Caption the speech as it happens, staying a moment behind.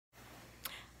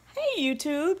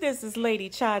YouTube, this is Lady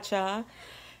Cha-Cha,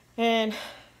 and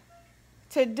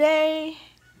today,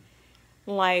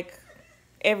 like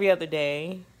every other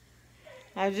day,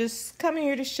 I'm just coming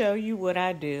here to show you what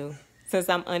I do since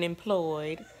I'm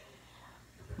unemployed.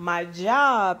 My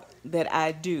job that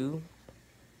I do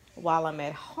while I'm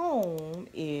at home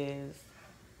is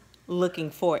looking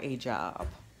for a job.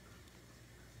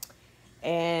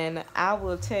 And I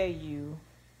will tell you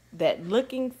that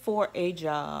looking for a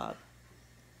job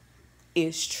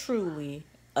is truly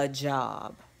a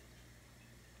job.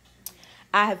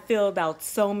 I have filled out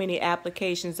so many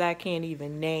applications I can't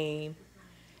even name.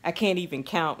 I can't even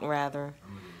count, rather.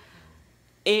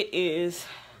 It is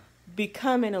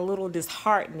becoming a little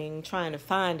disheartening trying to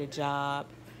find a job.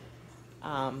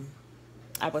 I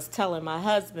was telling my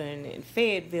husband in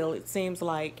Fayetteville, it seems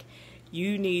like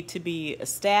you need to be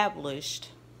established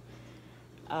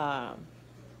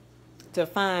to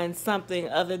find something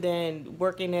other than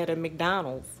working at a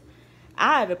McDonald's.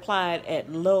 I've applied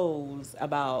at Lowe's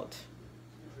about,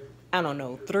 I don't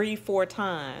know, 3-4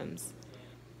 times.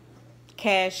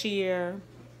 Cashier,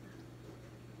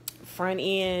 front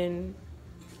end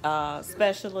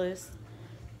specialist.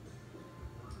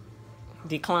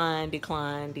 Decline.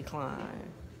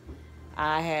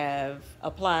 I have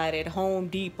applied at Home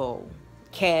Depot,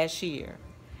 cashier.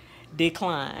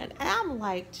 Decline. And I'm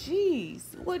like,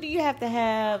 geez, what do you have to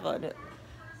have?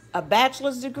 A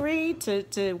bachelor's degree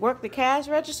to work the cash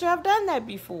register? I've done that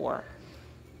before.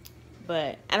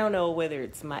 But I don't know whether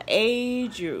it's my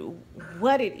age or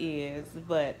what it is,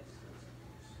 but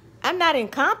I'm not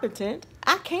incompetent.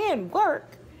 I can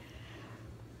work.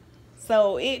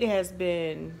 So it's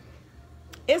been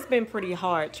pretty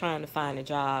hard trying to find a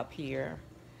job here.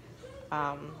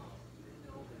 My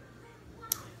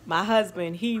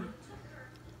husband, he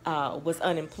was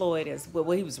unemployed as well.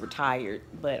 Well, he was retired,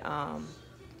 but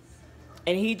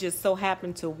and he just so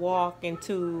happened to walk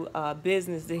into a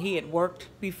business that he had worked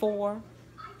before,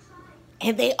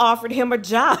 and they offered him a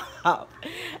job. I'm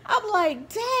like,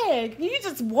 dang, you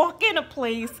just walk in a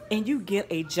place and you get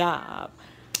a job.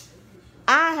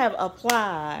 I have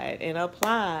applied and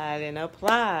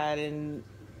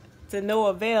to no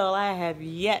avail. I have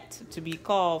yet to be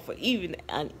called for even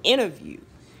an interview.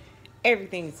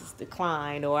 Everything's just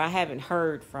declined, or I haven't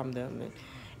heard from them.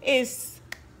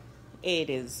 It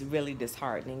is really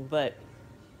disheartening, but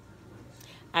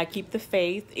I keep the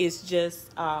faith. It's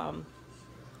just, I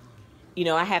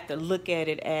have to look at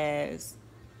it as,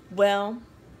 well,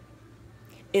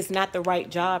 it's not the right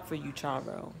job for you,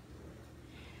 Charo.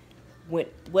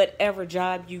 Whatever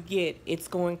job you get, it's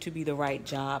going to be the right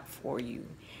job for you.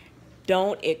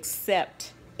 Don't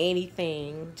accept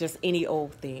anything, just any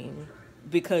old thing,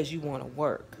 because you want to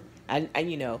work. I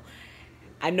know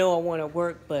I want to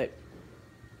work, but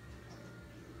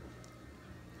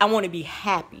I want to be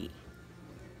happy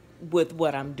with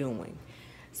what I'm doing.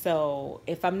 So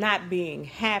if I'm not being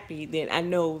happy, then I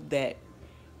know that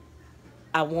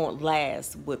I won't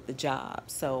last with the job.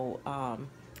 So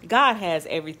God has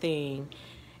everything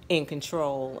in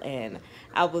control. And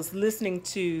I was listening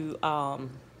to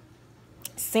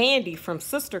Sandy from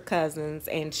Sister Cousins,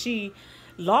 and she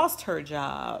lost her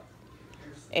job.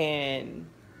 And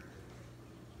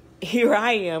here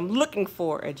I am looking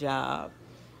for a job.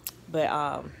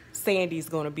 But Sandy's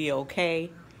going to be okay.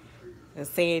 And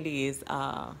Sandy is,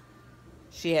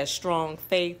 she has strong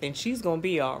faith, and she's going to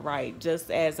be all right,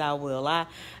 just as I will.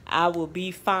 I will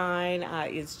be fine.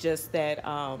 It's just that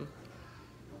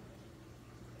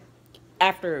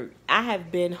after I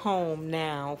have been home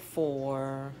now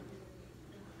for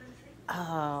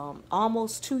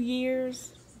almost 2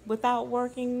 years without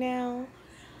working now.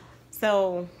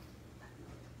 So,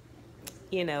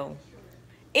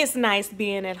 it's nice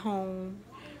being at home,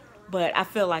 but I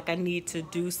feel like I need to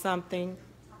do something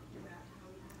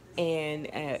and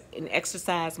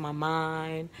exercise my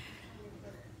mind,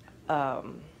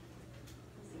 and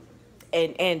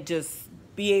just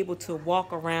be able to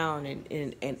walk around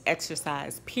and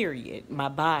exercise, period, my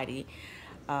body.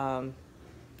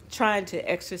 Trying to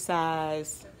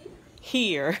exercise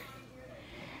here,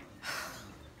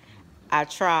 I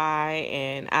try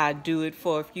and I do it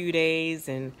for a few days,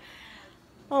 and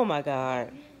oh my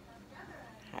God,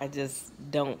 I just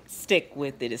don't stick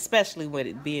with it, especially with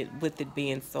it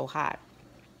being so hot.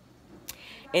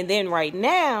 And then right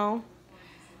now,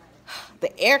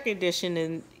 the air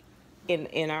conditioning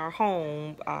in our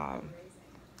home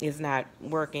is not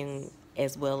working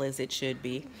as well as it should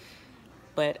be.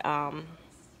 But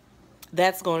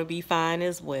that's going to be fine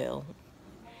as well.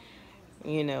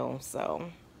 So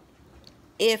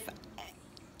if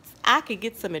I could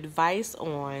get some advice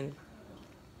on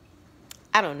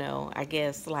I don't know, I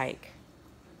guess like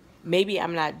maybe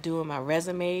I'm not doing my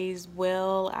resumes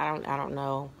well. I don't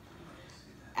know.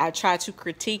 I try to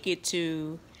critique it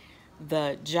to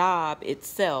the job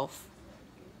itself,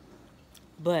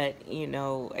 but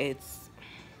it's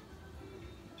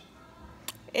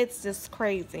just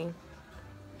crazy.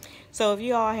 So if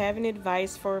you all have any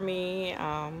advice for me,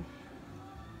 I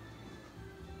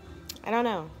don't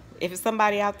know. If it's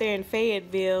somebody out there in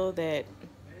Fayetteville that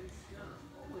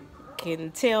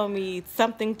can tell me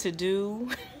something to do,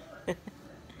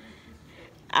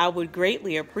 I would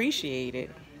greatly appreciate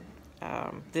it.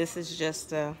 This is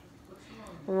just a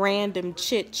random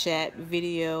chit chat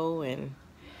video, and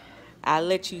I'll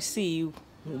let you see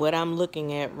what I'm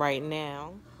looking at right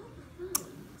now.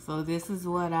 So this is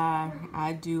what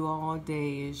I do all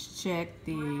day, is check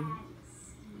the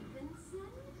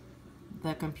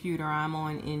computer. I'm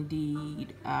on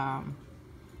Indeed. I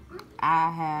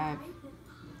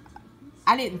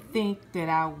didn't think that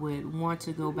I would want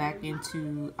to go back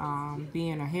into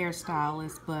being a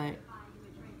hairstylist, but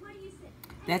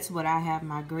that's what I have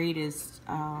my greatest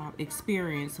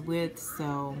experience with.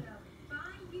 So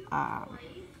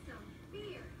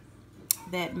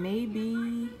that may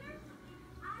be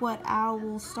what I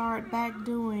will start back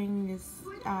doing, is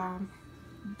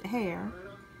hair.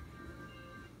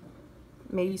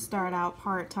 Maybe start out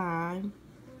part-time.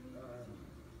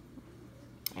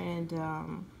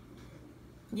 And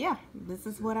yeah, this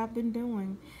is what I've been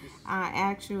doing. I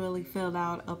actually filled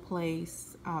out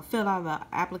the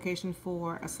application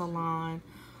for a salon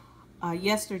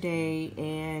yesterday,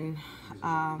 and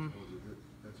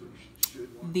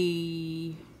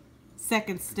the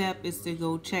second step is to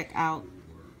go check out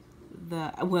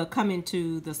come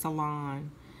into the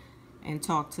salon and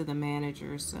talk to the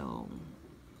manager. So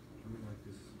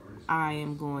I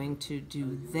am going to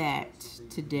do that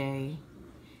today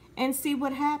and see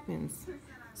what happens.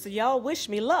 So y'all wish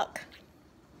me luck.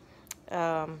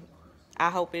 I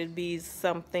hope it be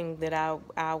something that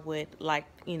I would like,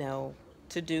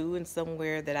 to do, and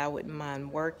somewhere that I wouldn't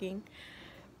mind working.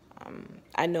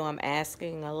 I know I'm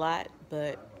asking a lot,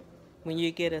 but when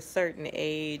you get a certain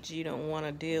age, you don't want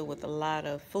to deal with a lot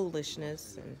of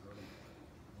foolishness. And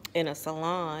in a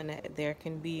salon, there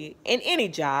can be, in any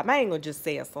job, I ain't gonna just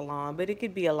say a salon, but it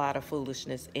could be a lot of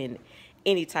foolishness in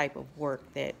any type of work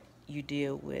that you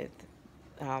deal with.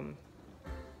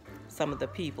 Some of the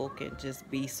people can just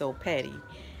be so petty,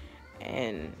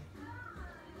 and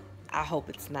I hope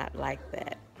it's not like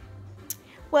that.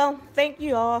 Well, thank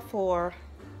you all for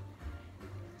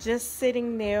just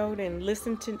sitting there and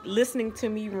listening to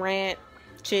me rant,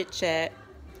 chit chat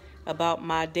about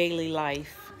my daily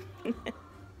life.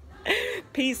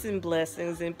 Peace and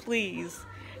blessings, and please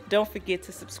don't forget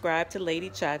to subscribe to Lady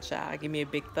Cha Cha. Give me a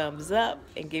big thumbs up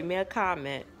and give me a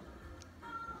comment.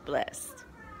 Blessed.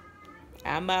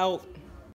 I'm out.